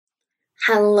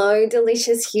Hello,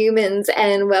 delicious humans,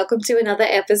 and welcome to another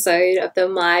episode of the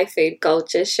My Food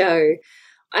Culture Show.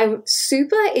 I'm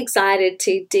super excited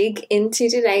to dig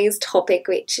into today's topic,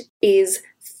 which is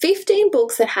 15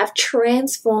 books that have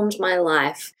transformed my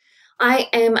life. I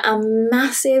am a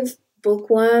massive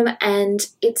bookworm, and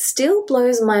it still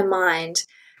blows my mind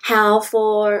how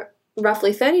for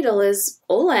roughly $30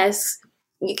 or less,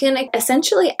 you can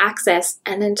essentially access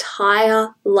an entire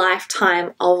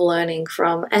lifetime of learning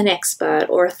from an expert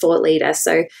or a thought leader.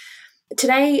 So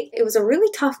today it was a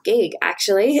really tough gig,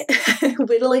 actually,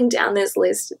 whittling down this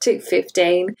list to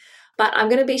 15. But I'm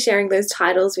going to be sharing those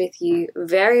titles with you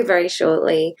very, very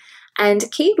shortly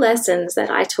and key lessons that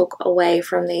I took away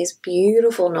from these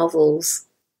beautiful novels.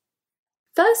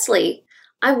 Firstly,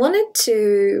 I wanted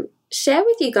to share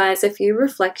with you guys a few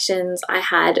reflections I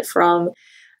had from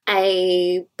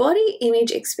a body image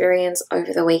experience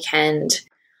over the weekend.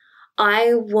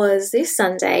 I was this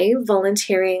Sunday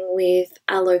volunteering with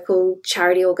a local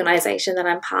charity organisation that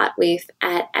I'm part with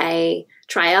at a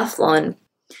triathlon.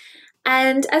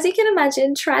 And as you can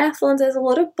imagine, triathlons, there's a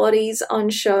lot of bodies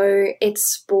on show. It's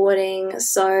sporting.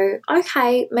 So,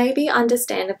 okay, maybe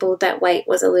understandable that weight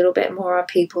was a little bit more on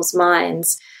people's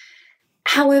minds.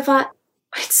 However,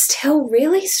 it still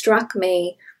really struck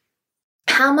me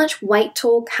how much weight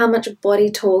talk, how much body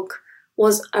talk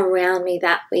was around me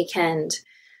that weekend.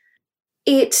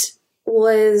 It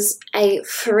was a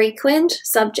frequent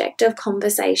subject of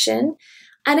conversation,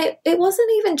 and it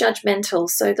wasn't even judgmental.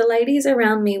 So the ladies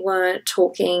around me weren't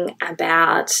talking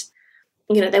about,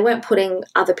 they weren't putting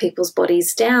other people's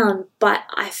bodies down, but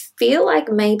I feel like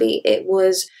maybe it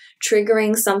was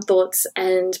triggering some thoughts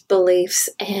and beliefs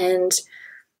and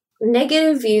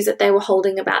negative views that they were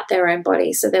holding about their own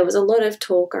body. So there was a lot of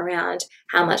talk around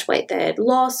how much weight they had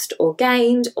lost or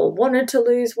gained or wanted to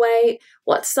lose weight,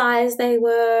 what size they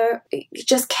were. It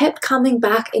just kept coming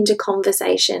back into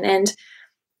conversation. And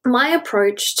my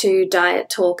approach to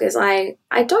diet talk is I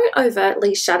don't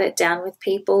overtly shut it down with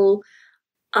people.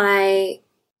 I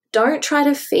don't try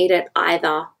to feed it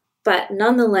either, but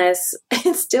nonetheless,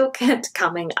 it still kept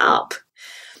coming up.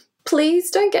 Please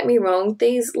don't get me wrong,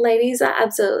 these ladies are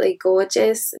absolutely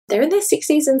gorgeous. They're in their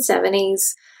 60s and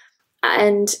 70s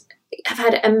and have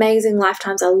had amazing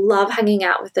lifetimes. I love hanging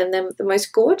out with them. They're the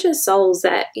most gorgeous souls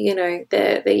that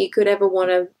you could ever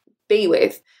want to be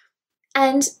with.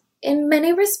 And in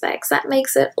many respects, that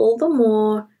makes it all the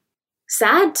more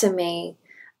sad to me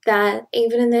that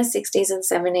even in their 60s and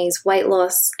 70s, weight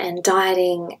loss and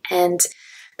dieting and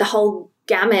the whole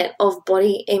gamut of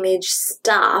body image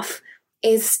stuff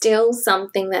is still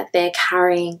something that they're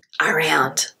carrying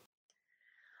around.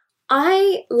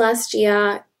 I, last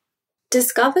year,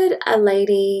 discovered a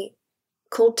lady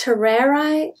called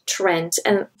Tererai Trent,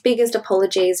 and biggest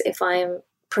apologies if I'm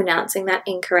pronouncing that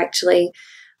incorrectly.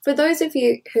 For those of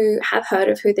you who have heard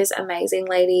of who this amazing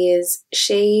lady is,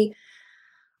 she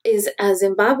is a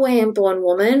Zimbabwean-born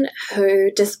woman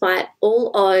who, despite all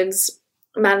odds,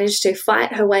 managed to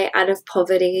fight her way out of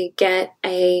poverty, get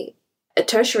a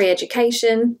tertiary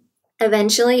education,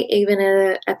 eventually even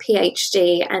a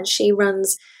PhD, and she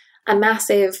runs a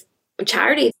massive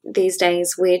charity these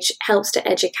days which helps to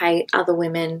educate other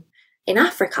women in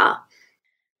Africa.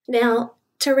 Now,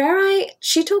 Tererai,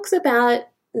 she talks about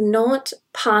not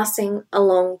passing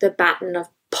along the baton of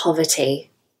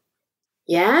poverty.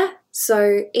 Yeah?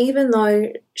 So even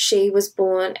though she was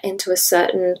born into a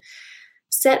certain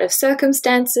set of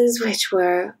circumstances which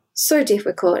were so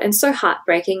difficult and so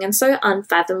heartbreaking and so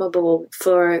unfathomable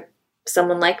for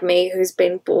someone like me who's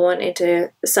been born into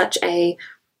such a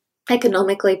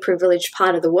economically privileged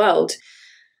part of the world.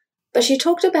 But she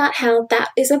talked about how that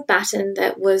is a baton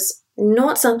that was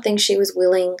not something she was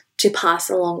willing to pass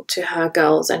along to her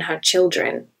girls and her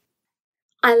children.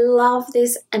 I love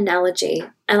this analogy,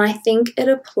 and I think it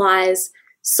applies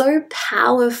so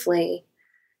powerfully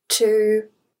to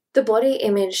the body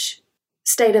image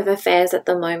state of affairs at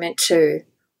the moment too.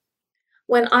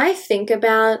 When I think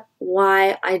about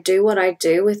why I do what I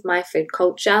do with my food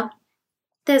culture,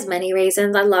 there's many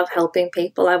reasons. I love helping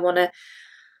people. I want to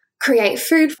create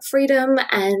food freedom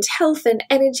and health and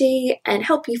energy and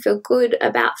help you feel good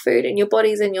about food and your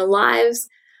bodies and your lives.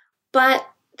 But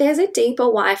there's a deeper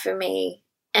why for me,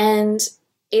 and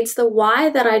it's the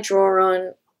why that I draw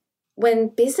on when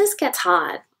business gets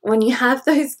hard. When you have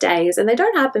those days, and they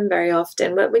don't happen very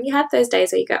often, but when you have those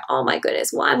days where you go, oh my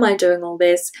goodness, why am I doing all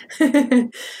this?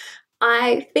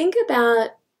 I think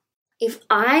about if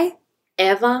I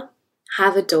ever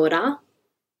have a daughter,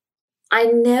 I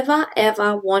never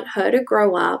ever want her to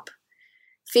grow up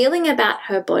feeling about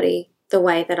her body the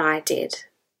way that I did.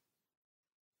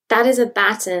 That is a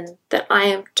baton that I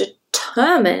am determined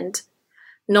determined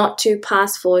not to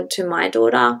pass forward to my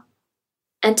daughter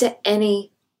and to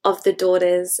any of the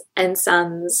daughters and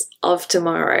sons of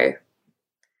tomorrow.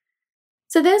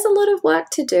 So there's a lot of work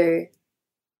to do.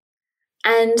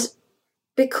 And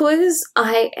because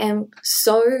I am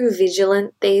so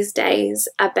vigilant these days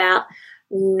about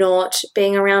not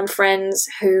being around friends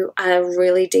who are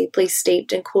really deeply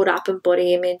steeped and caught up in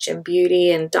body image and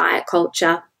beauty and diet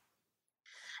culture,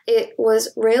 it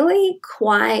was really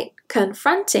quite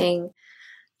confronting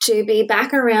to be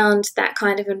back around that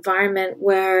kind of environment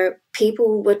where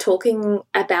people were talking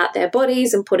about their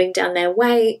bodies and putting down their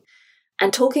weight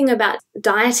and talking about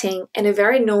dieting in a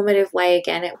very normative way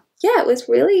again. It was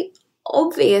really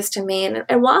obvious to me.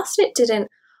 And whilst it didn't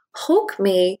hook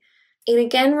me, it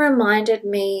again reminded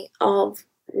me of,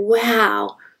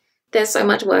 wow, there's so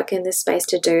much work in this space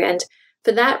to do. And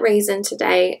for that reason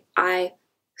today, I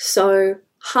so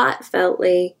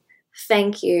heartfeltly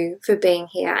thank you for being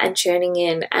here and tuning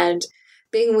in and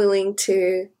being willing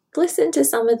to listen to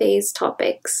some of these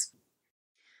topics.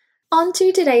 On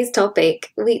to today's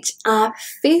topic, which are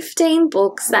 15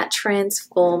 books that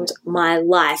transformed my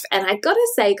life. And I gotta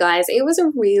say, guys, it was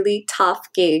a really tough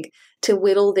gig to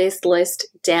whittle this list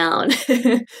down.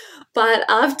 But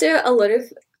after a lot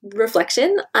of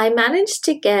reflection, I managed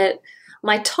to get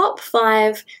my top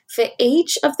 5 for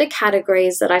each of the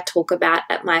categories that I talk about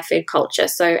at My Food Culture.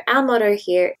 So our motto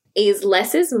here is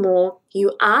less is more,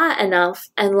 you are enough,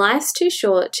 and life's too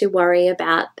short to worry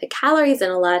about the calories in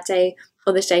a latte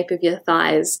or the shape of your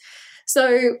thighs.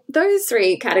 So those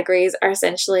 3 categories are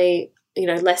essentially,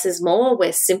 less is more.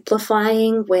 We're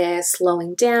simplifying, we're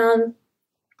slowing down,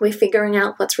 we're figuring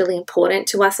out what's really important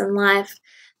to us in life.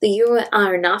 The you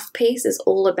are enough piece is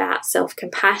all about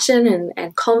self-compassion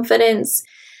and confidence.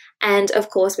 And of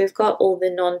course, we've got all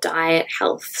the non-diet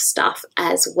health stuff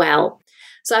as well.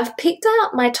 So I've picked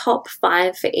out my top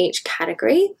 5 for each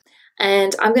category,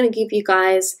 and I'm going to give you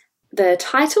guys the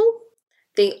title,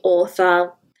 the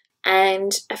author,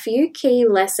 and a few key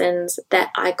lessons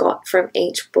that I got from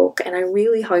each book, and I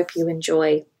really hope you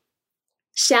enjoy.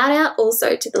 Shout out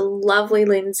also to the lovely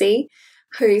Lindsay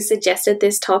who suggested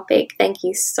this topic. Thank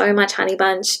you so much, Honey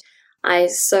Bunch. I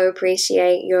so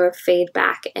appreciate your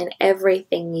feedback and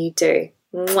everything you do.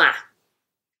 Mwah!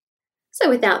 So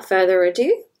without further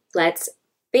ado, let's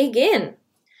begin.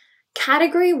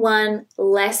 Category 1,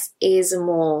 less is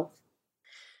more.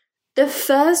 The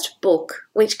first book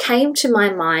which came to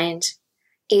my mind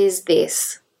is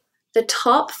this, The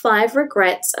Top 5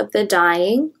 Regrets of the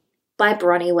Dying by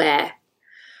Bronnie Ware.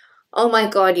 Oh my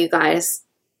God, you guys.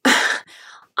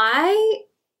 I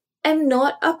am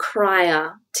not a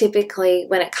crier typically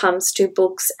when it comes to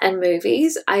books and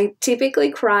movies. I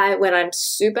typically cry when I'm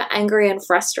super angry and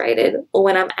frustrated or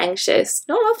when I'm anxious.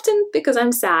 Not often because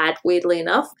I'm sad, weirdly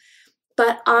enough,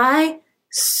 but I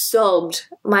sobbed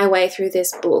my way through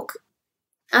this book.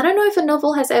 I don't know if a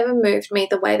novel has ever moved me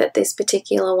the way that this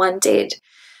particular one did.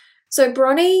 So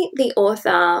Bronnie, the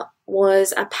author,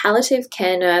 was a palliative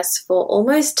care nurse for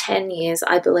almost 10 years,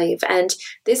 I believe, and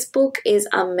this book is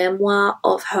a memoir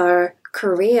of her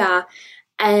career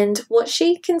and what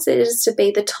she considers to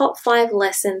be the top 5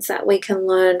 lessons that we can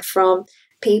learn from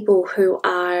people who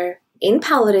are in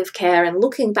palliative care and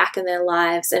looking back in their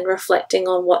lives and reflecting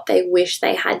on what they wish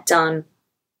they had done.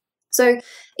 So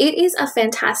it is a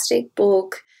fantastic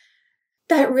book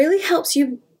that really helps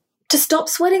you to stop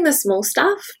sweating the small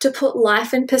stuff, to put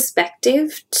life in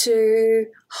perspective, to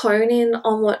hone in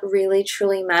on what really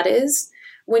truly matters.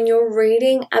 When you're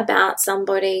reading about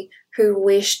somebody who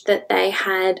wished that they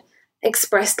had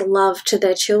expressed love to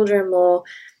their children more,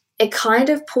 it kind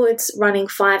of puts running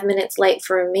 5 minutes late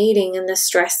for a meeting and the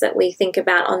stress that we think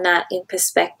about on that in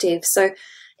perspective. So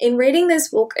in reading this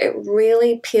book, it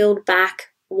really peeled back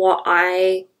what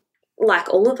I, like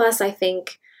all of us, I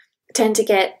think, tend to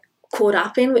get caught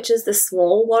up in, which is the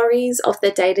small worries of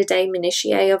the day-to-day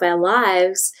minutiae of our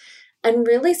lives, and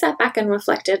really sat back and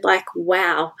reflected like,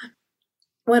 wow,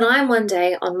 when I'm one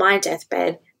day on my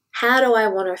deathbed, how do I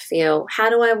want to feel? How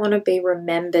do I want to be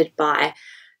remembered by?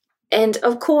 And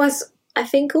of course, I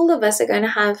think all of us are going to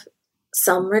have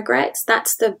some regrets.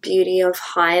 That's the beauty of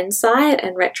hindsight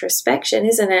and retrospection,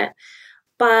 isn't it?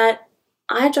 But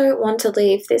I don't want to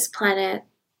leave this planet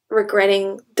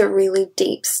regretting the really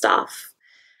deep stuff.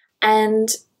 And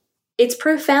it's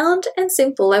profound and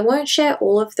simple. I won't share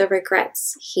all of the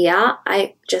regrets here.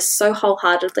 I just so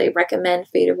wholeheartedly recommend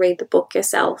for you to read the book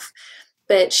yourself.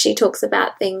 But she talks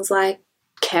about things like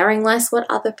caring less what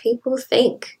other people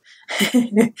think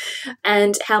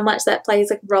and how much that plays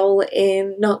a role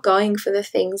in not going for the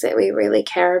things that we really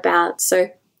care about. So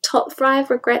top 5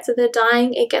 regrets of the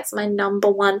dying, it gets my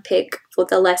 #1 pick for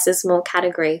the less is more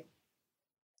category.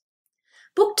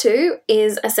 Book 2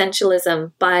 is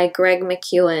Essentialism by Greg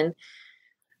McKeown.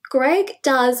 Greg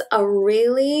does a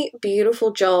really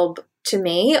beautiful job to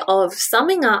me of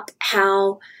summing up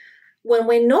how when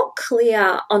we're not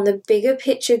clear on the bigger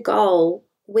picture goal,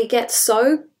 we get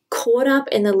so caught up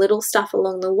in the little stuff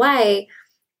along the way,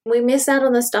 we miss out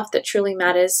on the stuff that truly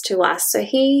matters to us. So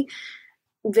he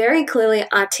very clearly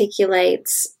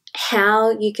articulates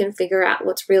how you can figure out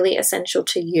what's really essential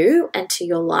to you and to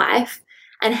your life,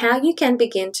 and how you can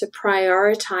begin to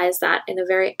prioritize that in a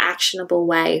very actionable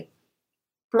way.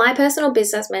 My personal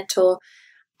business mentor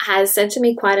has said to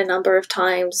me quite a number of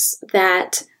times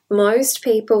that most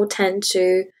people tend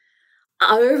to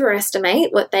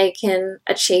overestimate what they can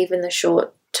achieve in the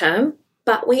short term,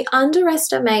 but we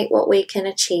underestimate what we can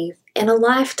achieve in a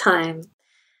lifetime.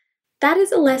 That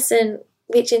is a lesson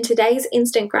which in today's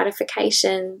instant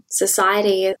gratification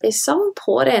society is so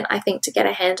important, I think, to get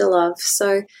a handle of.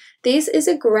 So this is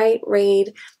a great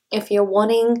read if you're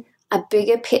wanting a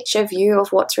bigger picture view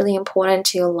of what's really important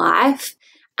to your life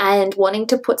and wanting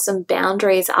to put some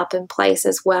boundaries up in place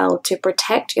as well to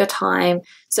protect your time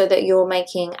so that you're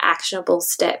making actionable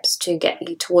steps to get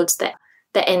you towards the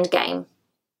end game.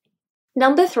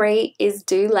 Number 3 is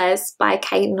Do Less by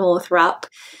Kate Northrup.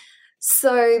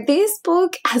 So this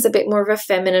book has a bit more of a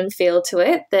feminine feel to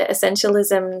it. The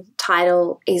Essentialism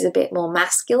title is a bit more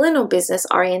masculine or business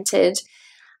oriented.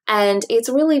 And it's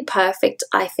really perfect,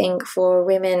 I think, for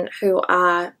women who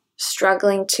are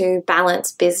struggling to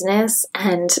balance business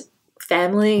and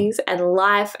families and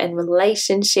life and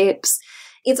relationships.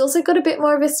 It's also got a bit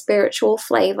more of a spiritual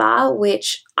flavor,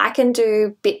 which I can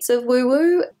do bits of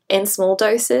woo-woo in small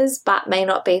doses, but may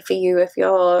not be for you if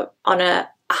you're on a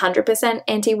 100%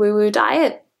 anti-woo-woo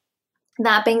diet.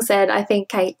 That being said, I think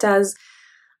Kate does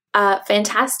a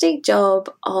fantastic job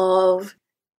of,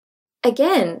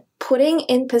 again, putting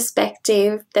in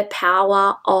perspective the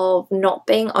power of not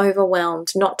being overwhelmed,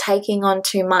 not taking on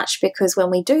too much, because when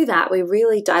we do that, we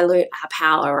really dilute our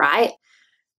power, right?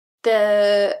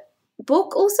 The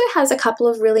book also has a couple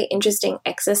of really interesting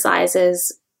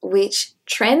exercises which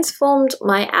transformed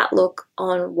my outlook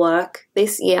on work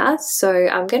this year. So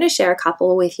I'm going to share a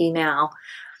couple with you now.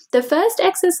 The first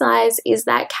exercise is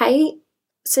that Kate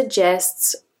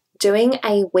suggests doing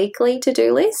a weekly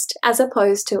to-do list as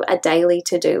opposed to a daily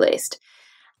to-do list.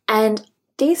 And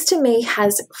this to me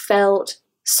has felt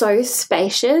so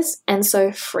spacious and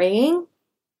so freeing.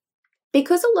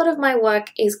 Because a lot of my work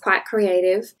is quite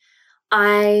creative,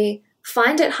 I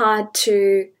find it hard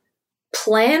to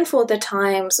plan for the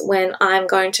times when I'm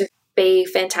going to be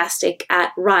fantastic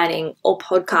at writing or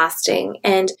podcasting.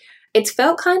 And it's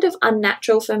felt kind of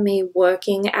unnatural for me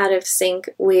working out of sync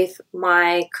with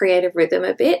my creative rhythm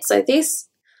a bit. So this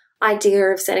idea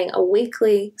of setting a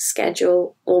weekly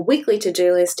schedule or weekly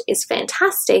to-do list is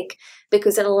fantastic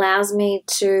because it allows me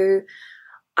to,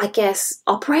 I guess,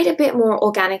 operate a bit more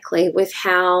organically with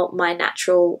how my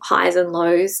natural highs and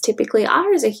lows typically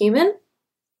are as a human.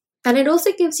 And it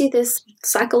also gives you this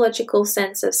psychological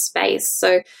sense of space.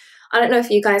 So I don't know if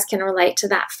you guys can relate to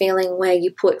that feeling where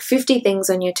you put 50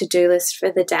 things on your to-do list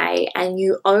for the day and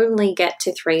you only get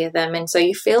to 3 of them. And so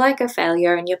you feel like a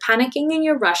failure and you're panicking and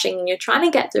you're rushing and you're trying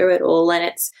to get through it all. And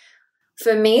it's,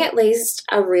 for me at least,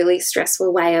 a really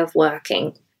stressful way of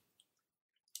working.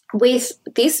 With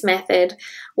this method,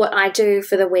 what I do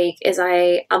for the week is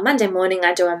on Monday morning,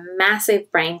 I do a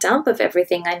massive brain dump of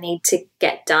everything I need to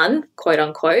get done, quote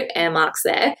unquote, air marks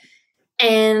there.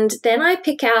 And then I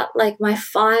pick out like my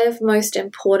 5 most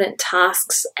important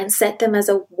tasks and set them as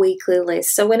a weekly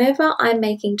list. So whenever I'm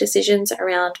making decisions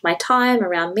around my time,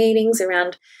 around meetings,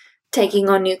 around taking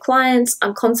on new clients,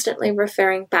 I'm constantly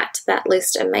referring back to that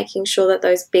list and making sure that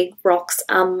those big rocks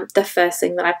are the first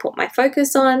thing that I put my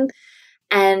focus on.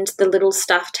 And the little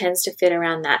stuff tends to fit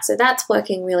around that. So that's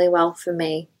working really well for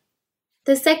me.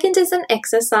 The second is an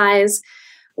exercise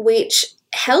which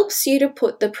helps you to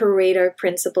put the Pareto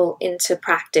principle into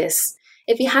practice.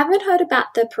 If you haven't heard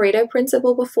about the Pareto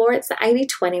principle before, it's the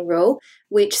 80-20 rule,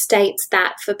 which states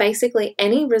that for basically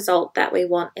any result that we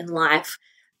want in life,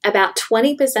 about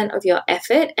 20% of your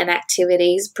effort and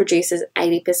activities produces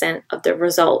 80% of the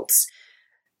results.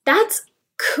 That's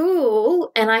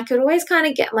cool, and I could always kind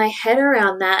of get my head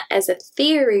around that as a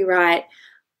theory, right?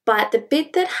 But the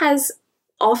bit that has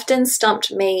often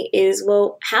stumped me is,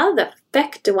 well, how the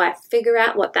heck do I figure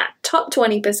out what that top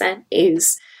 20%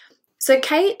 is? So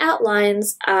Kate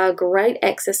outlines a great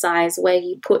exercise where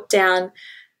you put down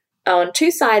on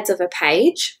 2 sides of a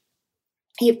page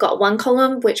You've got one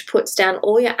column which puts down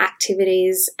all your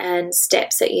activities and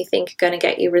steps that you think are going to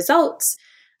get you results.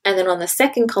 And then on the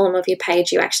second column of your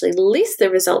page, you actually list the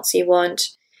results you want.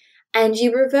 And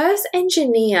you reverse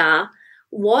engineer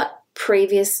what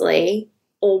previously,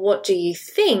 or what do you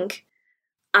think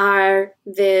are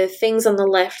the things on the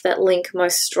left that link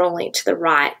most strongly to the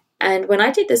right. And when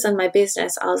I did this on my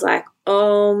business, I was like,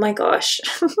 oh my gosh,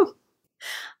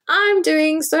 I'm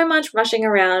doing so much rushing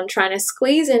around trying to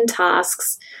squeeze in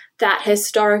tasks that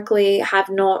historically have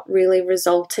not really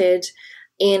resulted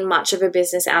in much of a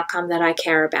business outcome that I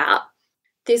care about.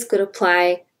 This could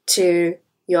apply to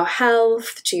your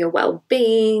health, to your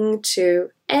well-being, to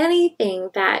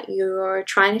anything that you're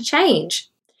trying to change.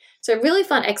 So really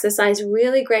fun exercise,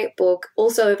 really great book,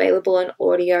 also available on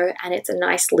audio, and it's a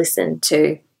nice listen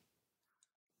too.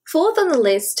 Fourth on the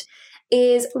list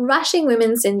is Rushing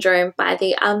Women Syndrome by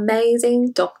the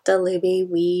amazing Dr. Libby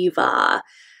Weaver.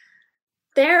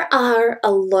 There are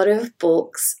a lot of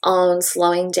books on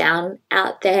slowing down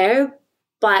out there,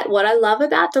 but what I love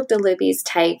about Dr. Libby's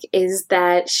take is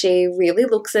that she really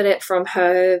looks at it from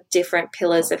her different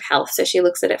pillars of health. So she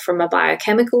looks at it from a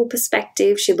biochemical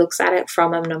perspective, she looks at it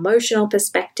from an emotional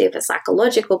perspective, a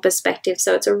psychological perspective.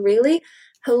 So it's a really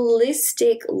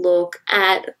holistic look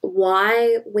at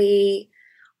why we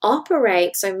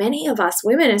operate, so many of us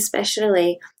women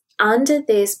especially, under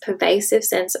this pervasive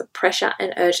sense of pressure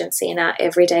and urgency in our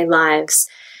everyday lives.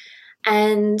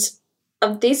 And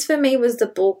this for me was the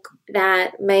book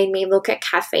that made me look at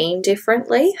caffeine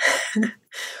differently.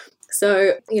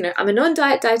 So, I'm a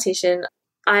non-diet dietitian.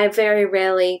 I very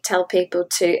rarely tell people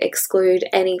to exclude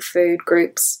any food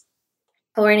groups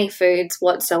or any foods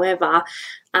whatsoever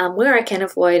where I can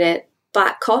avoid it.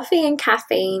 But coffee and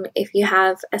caffeine, if you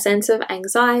have a sense of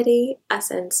anxiety, a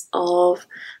sense of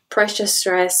pressure,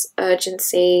 stress,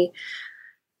 urgency,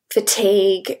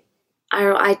 fatigue,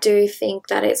 I do think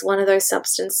that it's one of those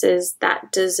substances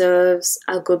that deserves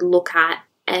a good look at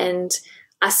and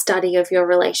a study of your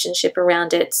relationship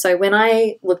around it. So when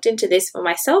I looked into this for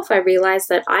myself, I realized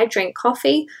that I drink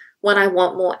coffee when I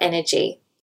want more energy.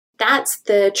 That's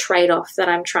the trade-off that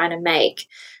I'm trying to make.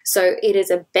 So it is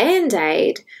a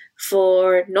band-aid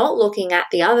for not looking at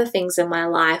the other things in my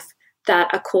life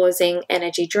that are causing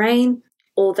energy drain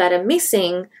or that are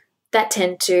missing that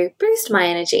tend to boost my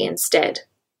energy instead.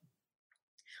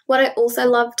 What I also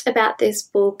loved about this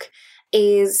book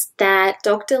is that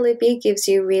Dr. Libby gives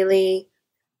you really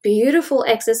beautiful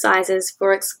exercises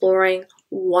for exploring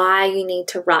why you need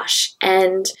to rush.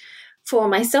 And for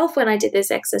myself, when I did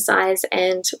this exercise,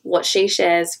 and what she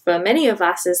shares for many of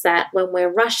us, is that when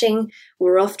we're rushing,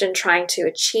 we're often trying to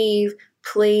achieve,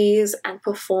 please, and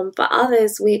perform for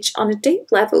others, which on a deep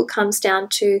level comes down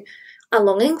to a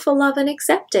longing for love and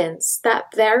acceptance, that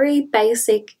very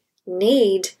basic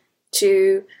need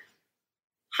to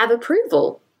have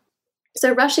approval.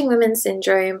 So Rushing Women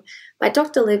Syndrome by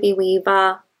Dr. Libby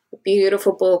Weaver,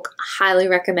 beautiful book, highly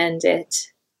recommend it.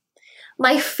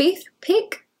 My fifth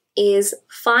pick is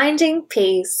Finding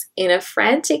Peace in a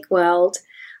Frantic World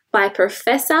by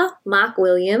Professor Mark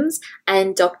Williams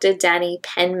and Dr. Danny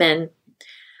Penman.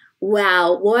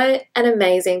 Wow, what an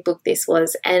amazing book this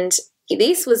was. And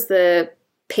this was the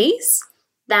piece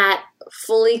that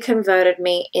fully converted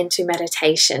me into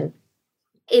meditation.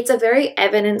 It's a very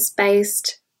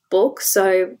evidence-based book.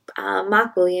 So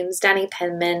Mark Williams, Danny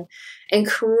Penman,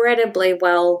 incredibly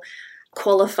well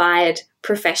qualified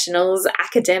professionals,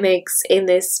 academics in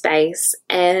this space,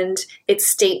 and it's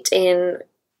steeped in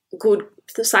good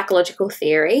psychological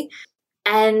theory.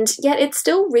 And yet it's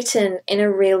still written in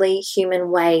a really human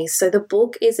way. So the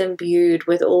book is imbued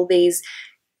with all these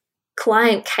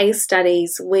client case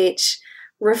studies which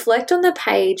reflect on the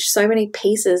page so many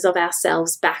pieces of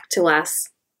ourselves back to us.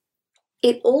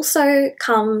 It also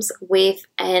comes with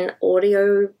an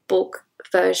audio book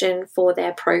version for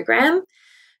their program.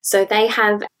 So they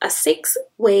have a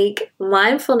 6-week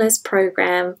mindfulness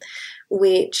program,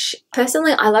 which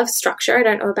personally I love structure. I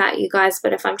don't know about you guys,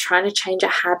 but if I'm trying to change a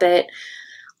habit,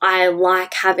 I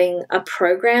like having a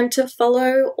program to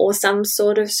follow or some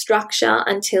sort of structure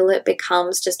until it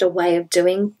becomes just a way of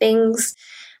doing things.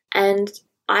 And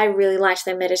I really liked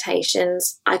their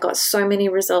meditations. I got so many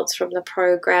results from the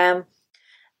program.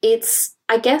 It's,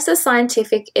 I guess, a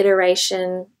scientific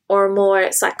iteration or a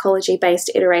more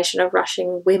psychology-based iteration of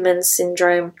Rushing Women's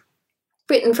Syndrome,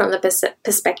 written from the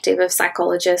perspective of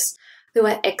psychologists who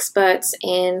are experts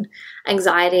in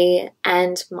anxiety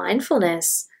and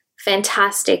mindfulness.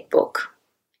 Fantastic book.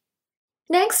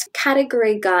 Next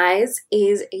category, guys,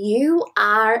 is You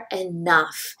Are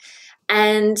Enough.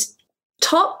 And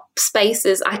top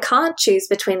spaces. I can't choose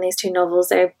between these two novels.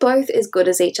 They're both as good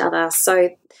as each other. So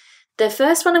the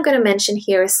first one I'm going to mention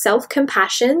here is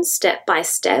Self-Compassion Step by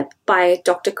Step by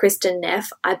Dr. Kristen Neff.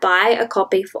 I buy a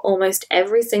copy for almost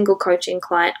every single coaching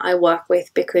client I work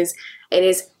with because it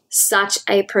is such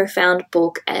a profound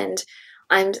book, and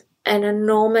I'm an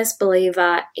enormous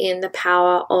believer in the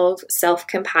power of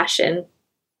self-compassion.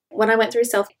 When I went through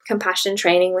self-compassion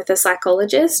training with a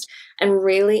psychologist and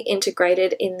really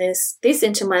integrated this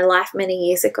into my life many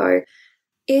years ago,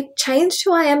 it changed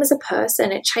who I am as a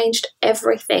person. It changed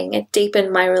everything. It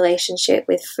deepened my relationship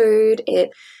with food.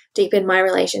 It deepened my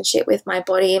relationship with my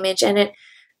body image. And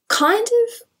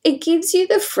it gives you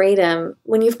the freedom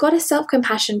when you've got a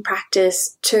self-compassion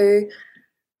practice to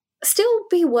still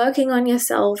be working on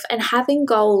yourself and having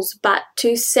goals, but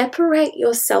to separate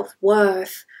your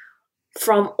self-worth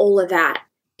from all of that.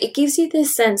 It gives you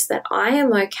this sense that I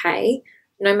am okay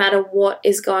no matter what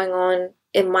is going on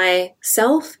in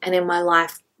myself and in my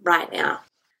life right now.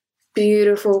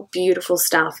 Beautiful, beautiful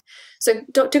stuff. So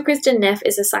Dr. Kristen Neff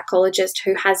is a psychologist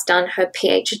who has done her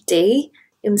PhD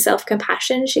in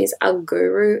self-compassion. She's a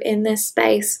guru in this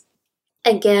space.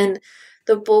 Again,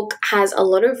 the book has a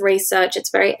lot of research. It's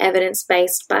very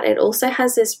evidence-based, but it also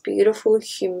has this beautiful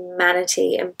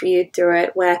humanity imbued through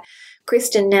it, where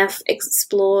Kristen Neff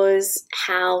explores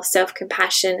how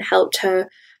self-compassion helped her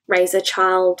raise a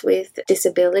child with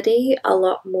disability a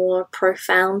lot more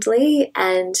profoundly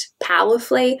and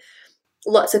powerfully.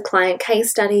 Lots of client case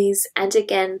studies. And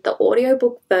again, the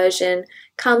audiobook version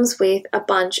comes with a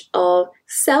bunch of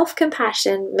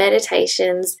self-compassion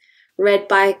meditations read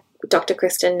by Dr.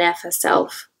 Kristen Neff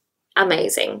herself.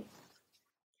 Amazing.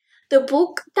 The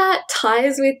book that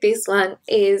ties with this one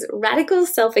is Radical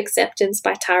Self-Acceptance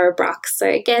by Tara Brach. So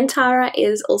again, Tara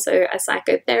is also a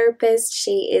psychotherapist.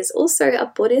 She is also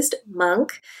a Buddhist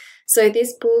monk. So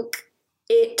this book,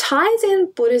 it ties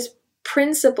in Buddhist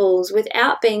principles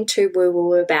without being too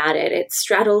woo-woo about it. It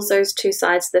straddles those two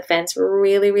sides of the fence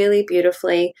really, really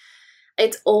beautifully.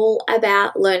 It's all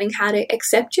about learning how to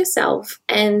accept yourself.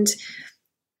 And,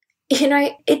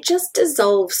 it just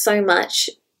dissolves so much.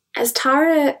 As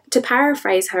Tara, to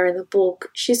paraphrase her in the book,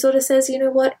 she sort of says, you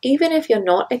know what, even if you're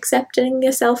not accepting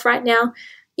yourself right now,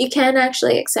 you can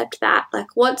actually accept that. Like,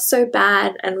 what's so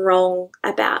bad and wrong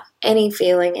about any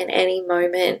feeling in any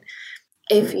moment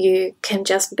if you can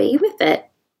just be with it?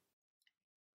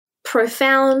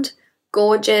 Profound,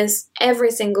 gorgeous.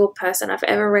 Every single person I've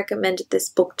ever recommended this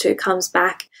book to comes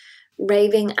back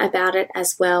raving about it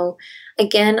as well.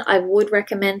 Again, I would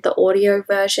recommend the audio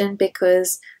version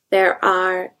because there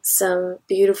are some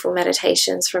beautiful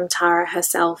meditations from Tara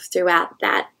herself throughout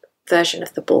that version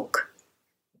of the book.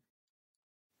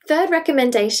 Third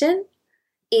recommendation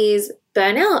is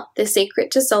Burnout, The Secret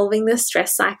to Solving the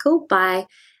Stress Cycle by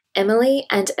Emily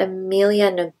and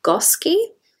Amelia Nagoski.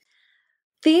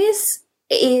 This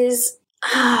is,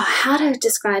 how to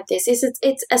describe this?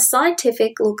 It's a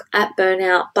scientific look at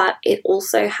burnout, but it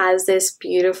also has this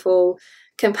beautiful,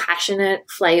 compassionate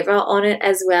flavor on it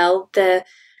as well. The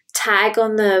tag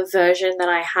on the version that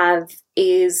I have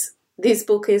is, this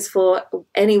book is for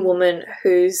any woman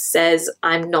who says,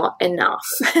 I'm not enough.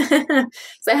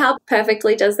 So how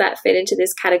perfectly does that fit into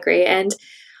this category? And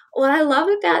what I love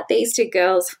about these two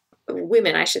girls,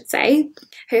 women I should say,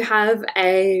 who have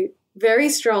a very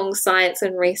strong science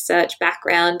and research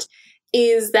background,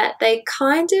 is that they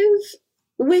kind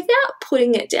of, without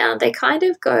putting it down, they kind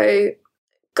of go,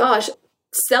 gosh,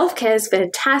 self-care is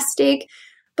fantastic,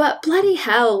 but bloody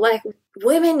hell, like,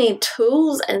 women need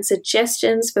tools and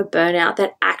suggestions for burnout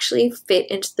that actually fit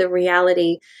into the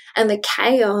reality and the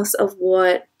chaos of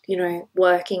what,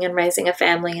 working and raising a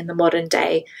family in the modern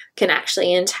day can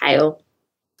actually entail.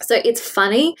 So it's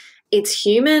funny, it's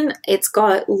human, it's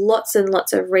got lots and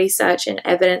lots of research and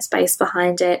evidence base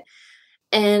behind it.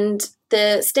 And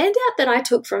the standout that I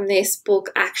took from this book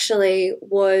actually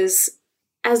was,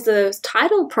 as the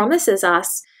title promises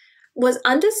us, was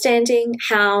understanding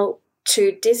how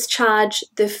to discharge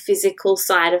the physical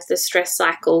side of the stress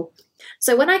cycle.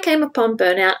 So when I came upon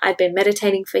burnout, I'd been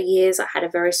meditating for years. I had a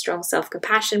very strong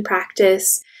self-compassion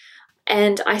practice,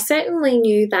 and I certainly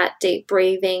knew that deep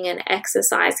breathing and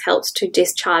exercise helps to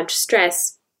discharge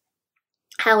stress.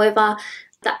 However,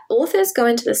 the authors go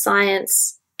into the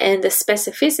science and the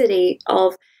specificity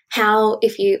of how,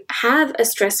 if you have a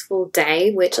stressful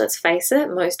day, which, let's face it,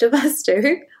 most of us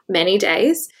do, many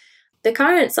days, the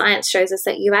current science shows us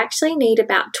that you actually need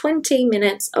about 20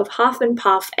 minutes of huff and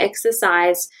puff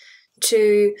exercise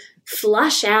to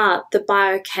flush out the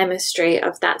biochemistry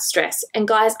of that stress. And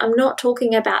guys, I'm not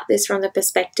talking about this from the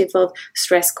perspective of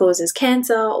stress causes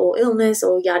cancer or illness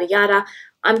or yada yada.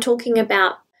 I'm talking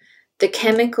about the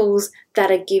chemicals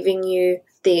that are giving you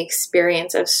the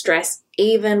experience of stress,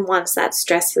 even once that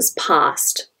stress has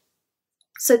passed.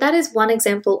 So that is one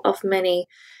example of many,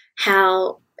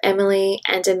 how Emily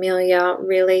and Amelia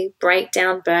really break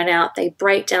down burnout, they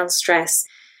break down stress,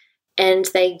 and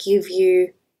they give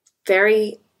you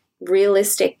very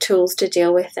realistic tools to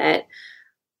deal with it.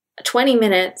 20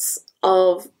 minutes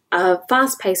of a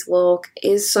fast-paced walk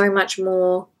is so much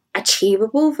more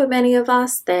achievable for many of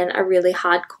us than a really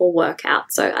hardcore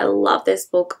workout. So I love this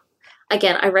book.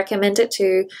 Again, I recommend it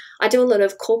too. I do a lot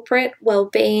of corporate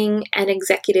well-being and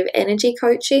executive energy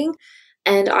coaching,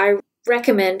 and I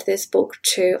recommend this book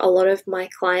to a lot of my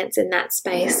clients in that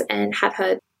space and have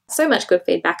heard so much good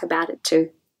feedback about it too.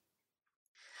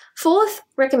 Fourth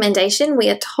recommendation, we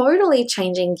are totally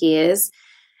changing gears,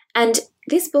 and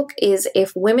this book is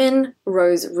If Women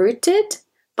Rose Rooted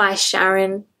by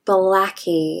Sharon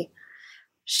Blackie.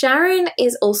 Sharon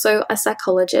is also a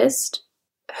psychologist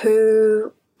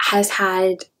who has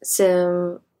had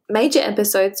some major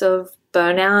episodes of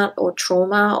burnout or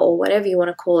trauma or whatever you want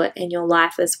to call it in your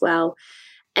life as well.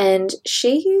 And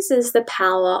she uses the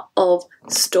power of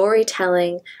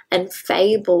storytelling and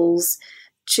fables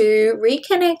to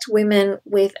reconnect women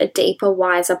with a deeper,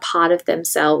 wiser part of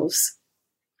themselves.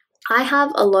 I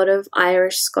have a lot of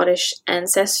Irish-Scottish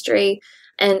ancestry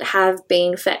and have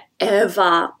been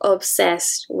forever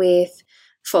obsessed with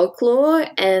folklore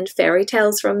and fairy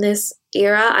tales from this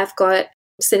era. I've got,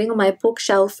 sitting on my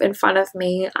bookshelf in front of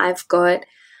me, I've got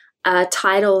a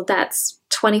title that's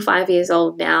 25 years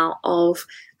old now of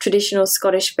traditional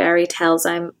Scottish fairy tales.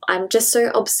 I'm just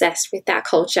so obsessed with that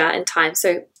culture and time.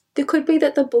 So it could be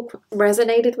that the book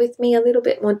resonated with me a little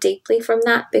bit more deeply from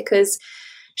that, because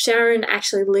Sharon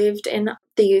actually lived in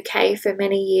the UK for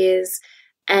many years,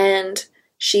 and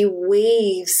she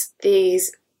weaves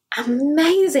these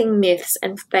amazing myths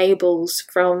and fables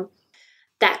from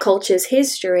that culture's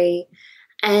history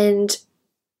and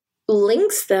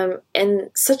links them in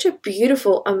such a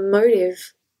beautiful,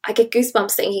 emotive, I get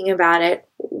goosebumps thinking about it,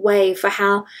 way for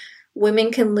how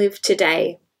women can live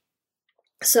today.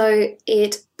 So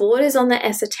it borders on the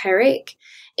esoteric.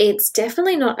 It's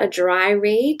definitely not a dry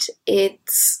read.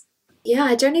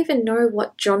 I don't even know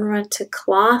what genre to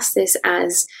class this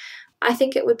as. I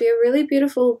think it would be a really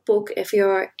beautiful book if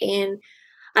you're in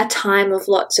a time of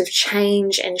lots of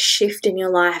change and shift in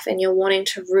your life and you're wanting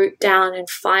to root down and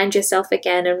find yourself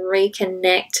again and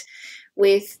reconnect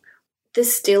with the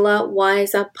stiller,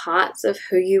 wiser parts of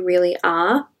who you really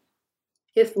are.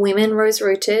 If Women Rose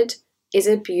Rooted is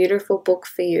a beautiful book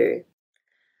for you.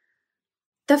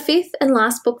 The fifth and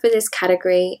last book for this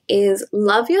category is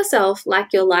Love Yourself Like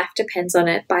Your Life Depends on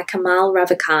It by Kamal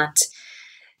Ravikant.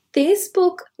 This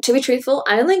book, to be truthful,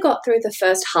 I only got through the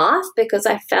first half because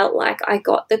I felt like I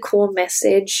got the core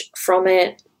message from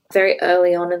it very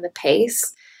early on in the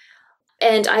piece.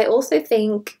 And I also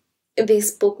think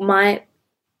this book might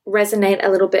resonate a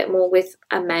little bit more with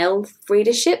a male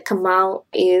readership. Kamal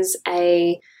is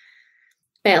a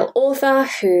male author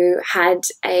who had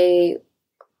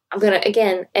I'm going to,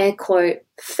 again, air quote,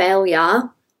 failure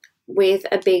with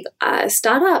a big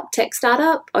tech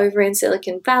startup over in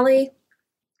Silicon Valley,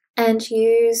 and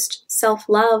used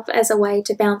self-love as a way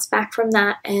to bounce back from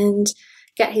that and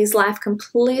get his life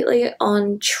completely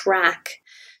on track.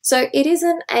 So it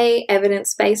isn't a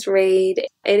evidence-based read.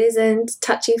 It isn't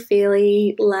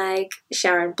touchy-feely like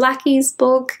Sharon Blackie's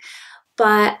book,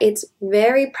 but it's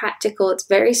very practical. It's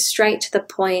very straight to the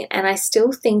point, and I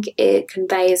still think it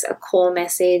conveys a core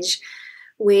message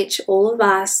which all of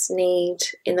us need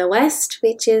in the West,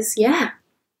 which is,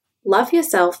 love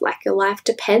yourself like your life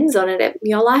depends on it.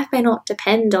 Your life may not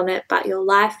depend on it, but your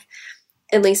life,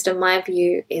 at least in my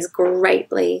view, is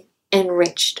greatly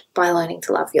enriched by learning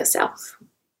to love yourself.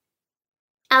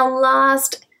 Our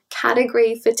last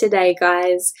category for today,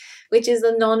 guys, which is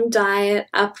the non-diet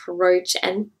approach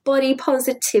and body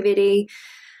positivity.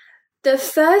 The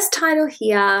first title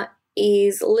here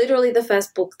is literally the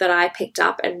first book that I picked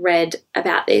up and read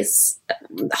about this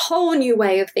whole new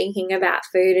way of thinking about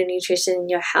food and nutrition and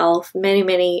your health many,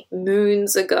 many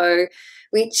moons ago,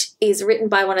 which is written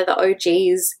by one of the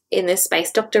OGs in this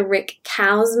space, Dr. Rick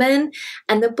Kausman.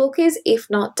 And the book is If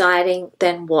Not Dieting,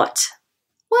 Then What?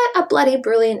 What a bloody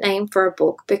brilliant name for a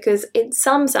book, because it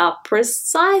sums up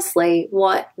precisely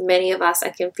what many of us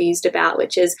are confused about,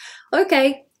 which is,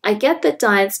 okay, I get that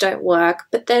diets don't work,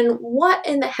 but then what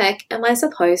in the heck am I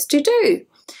supposed to do?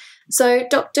 So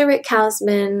Dr. Rick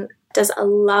Kausman does a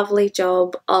lovely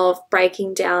job of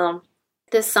breaking down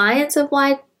the science of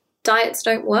why diets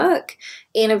don't work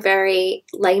in a very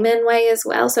layman way as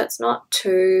well. So it's not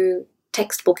too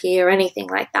textbooky or anything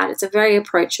like that. It's a very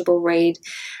approachable read.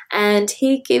 And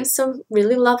he gives some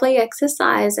really lovely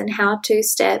exercise and how-to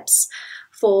steps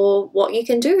for what you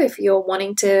can do if you're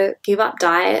wanting to give up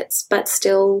diets but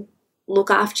still look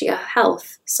after your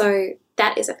health. So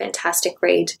that is a fantastic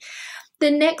read. The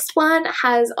next one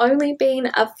has only been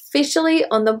officially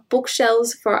on the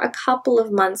bookshelves for a couple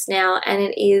of months now, and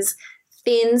it is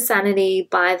Thin Sanity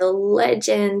by the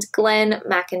legend Glenn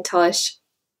McIntosh.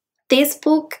 This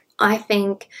book, I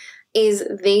think, is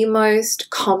the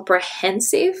most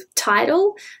comprehensive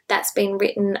title that's been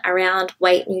written around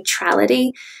weight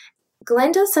neutrality.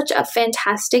 Glenn does such a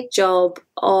fantastic job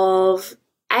of,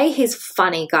 he's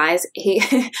funny, guys.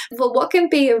 For what can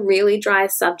be a really dry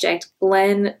subject,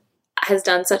 Glenn has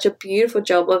done such a beautiful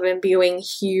job of imbuing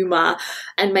humor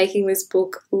and making this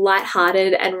book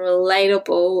lighthearted and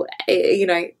relatable,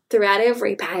 throughout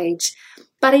every page.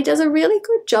 But he does a really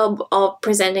good job of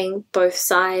presenting both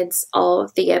sides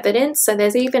of the evidence. So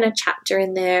there's even a chapter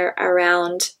in there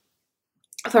around,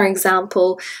 for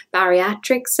example,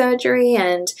 bariatric surgery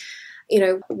and,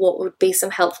 what would be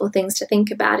some helpful things to think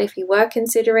about if you were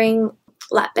considering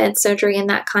lap band surgery and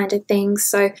that kind of thing.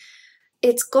 So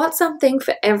it's got something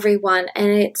for everyone. And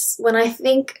if I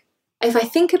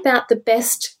think about the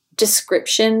best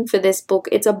description for this book,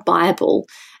 it's a Bible.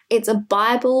 It's a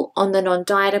Bible on the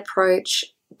non-diet approach,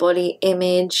 body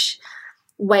image,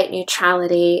 weight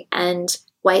neutrality, and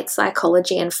weight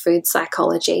psychology and food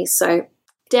psychology. So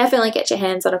definitely get your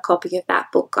hands on a copy of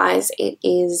that book, guys. It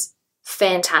is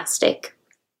fantastic.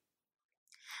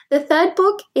 The third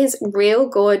book is Real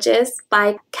Gorgeous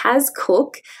by Kaz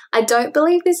Cook. I don't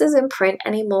believe this is in print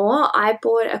anymore. I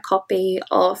bought a copy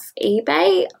off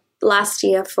eBay last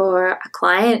year for a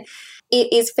client.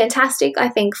 It is fantastic, I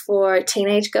think, for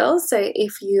teenage girls. So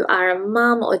if you are a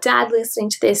mum or dad listening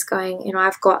to this going,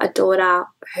 I've got a daughter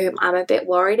whom I'm a bit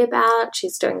worried about.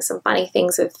 She's doing some funny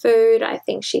things with food. I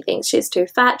think she thinks she's too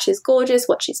fat. She's gorgeous.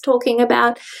 What she's talking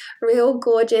about. Real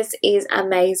Gorgeous is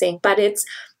amazing, but it's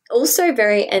also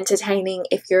very entertaining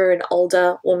if you're an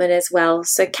older woman as well.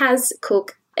 So Kaz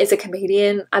Cook is a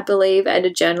comedian, I believe, and a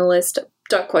journalist.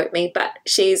 Don't quote me, but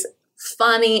she's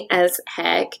funny as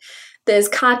heck. There's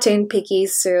cartoon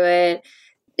pickies through it.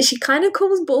 She kind of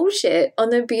calls bullshit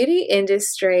on the beauty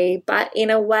industry, but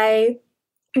in a way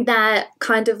that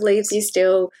kind of leaves you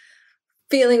still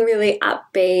feeling really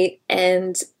upbeat,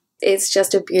 and it's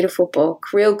just a beautiful book.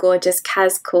 Real Gorgeous,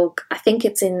 Kaz Cook.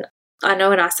 I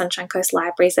know in our Sunshine Coast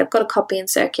libraries, they've got a copy in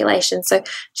circulation. So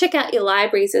check out your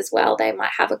libraries as well. They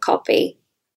might have a copy.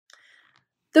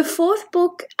 The fourth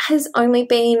book has only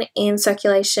been in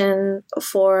circulation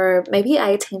for maybe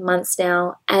 18 months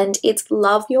now, and it's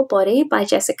Love Your Body by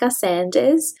Jessica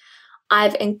Sanders.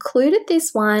 I've included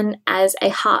this one as a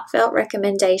heartfelt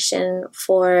recommendation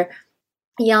for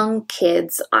young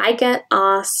kids. I get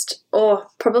asked,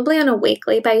 probably on a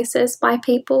weekly basis by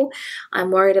people,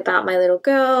 I'm worried about my little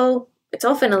girl. It's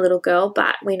often a little girl,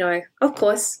 but we know, of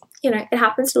course, it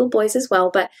happens to little boys as well.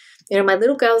 But, my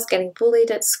little girl's getting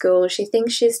bullied at school. She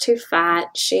thinks she's too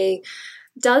fat. She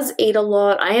does eat a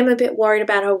lot. I am a bit worried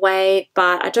about her weight,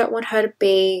 but I don't want her to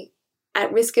be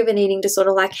at risk of an eating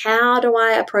disorder. Like, how do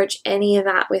I approach any of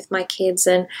that with my kids?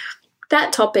 And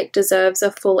that topic deserves a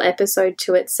full episode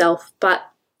to itself. But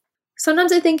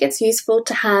sometimes I think it's useful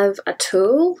to have a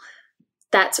tool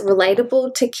that's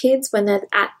relatable to kids when they're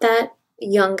at that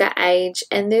younger age.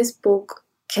 And this book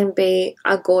can be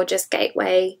a gorgeous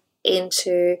gateway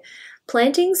into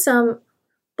planting some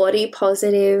body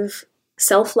positive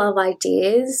self-love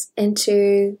ideas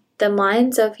into the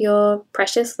minds of your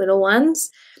precious little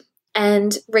ones.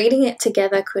 And reading it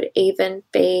together could even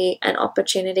be an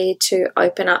opportunity to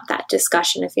open up that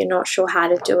discussion if you're not sure how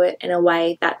to do it in a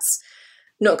way that's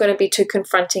not going to be too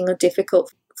confronting or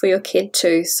difficult for your kid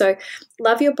too. So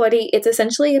Love Your Body, it's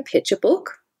essentially a picture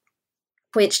book,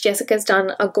 which Jessica's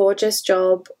done a gorgeous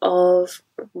job of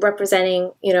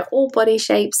representing, all body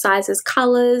shapes, sizes,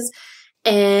 colors.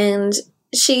 And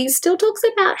she still talks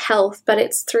about health, but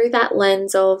it's through that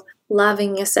lens of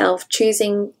loving yourself,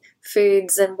 choosing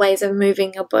foods and ways of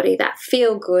moving your body that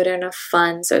feel good and are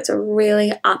fun. So it's a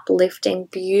really uplifting,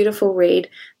 beautiful read,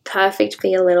 perfect for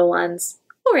your little ones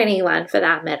or anyone for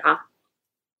that matter.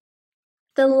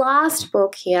 The last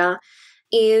book here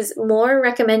is more a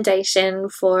recommendation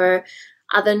for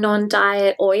other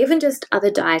non-diet or even just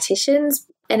other dietitians,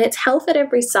 and it's Health at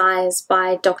Every Size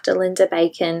by Dr. Linda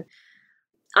Bacon.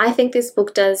 I think this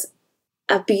book does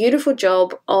a beautiful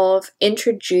job of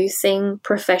introducing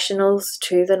professionals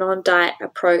to the non-diet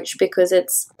approach because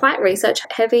it's quite research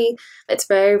heavy. It's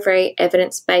very, very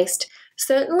evidence-based.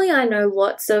 Certainly, I know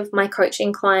lots of my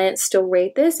coaching clients still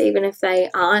read this, even if they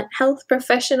aren't health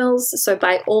professionals. So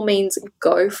by all means,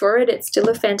 go for it. It's still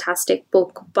a fantastic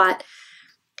book. But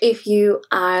if you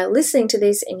are listening to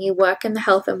this and you work in the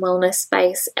health and wellness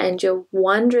space and you're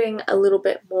wondering a little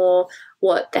bit more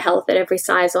what the Health at Every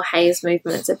Size or HAES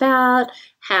movement's about,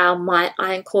 how might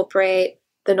I incorporate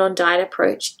the non-diet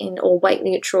approach in or weight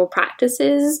neutral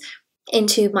practices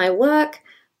into my work,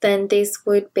 then this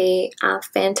would be a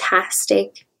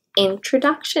fantastic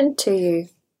introduction to you.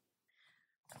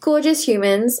 Gorgeous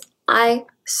humans, I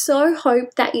so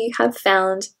hope that you have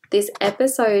found this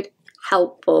episode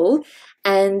helpful.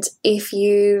 And if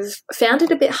you've found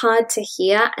it a bit hard to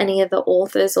hear any of the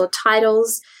authors or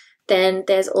titles, then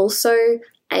there's also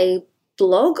a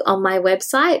blog on my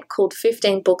website called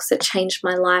 15 Books That Changed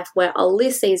My Life, where I'll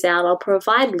list these out. I'll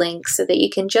provide links so that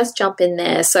you can just jump in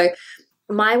there. So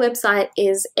my website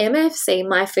is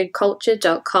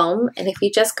mfcmyfoodculture.com, and if you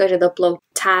just go to the blog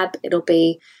tab, it'll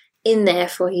be in there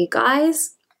for you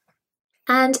guys.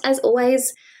 And as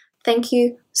always, thank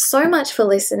you so much for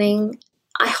listening.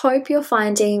 I hope you're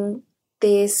finding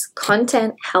this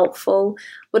content helpful.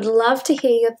 Would love to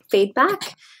hear your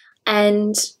feedback,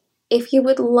 and if you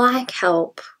would like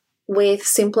help with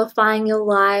simplifying your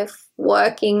life,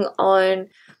 working on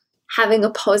having a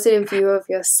positive view of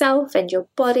yourself and your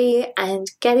body, and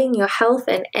getting your health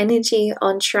and energy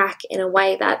on track in a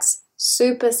way that's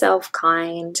super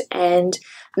self-kind and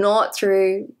not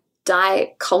through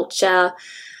diet culture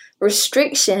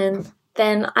restriction,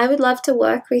 then I would love to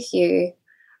work with you.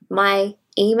 My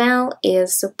email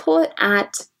is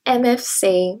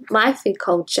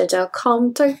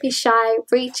support@mfcmyfoodculture.com. Don't be shy,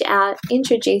 reach out,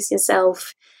 introduce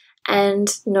yourself,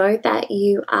 and know that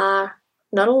you are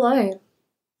not alone.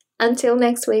 Until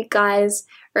next week, guys,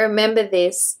 remember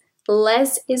this: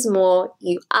 less is more.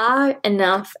 You are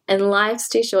enough, and life's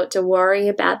too short to worry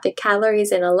about the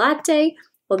calories in a latte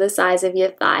or the size of your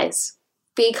thighs.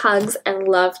 Big hugs and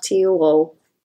love to you all.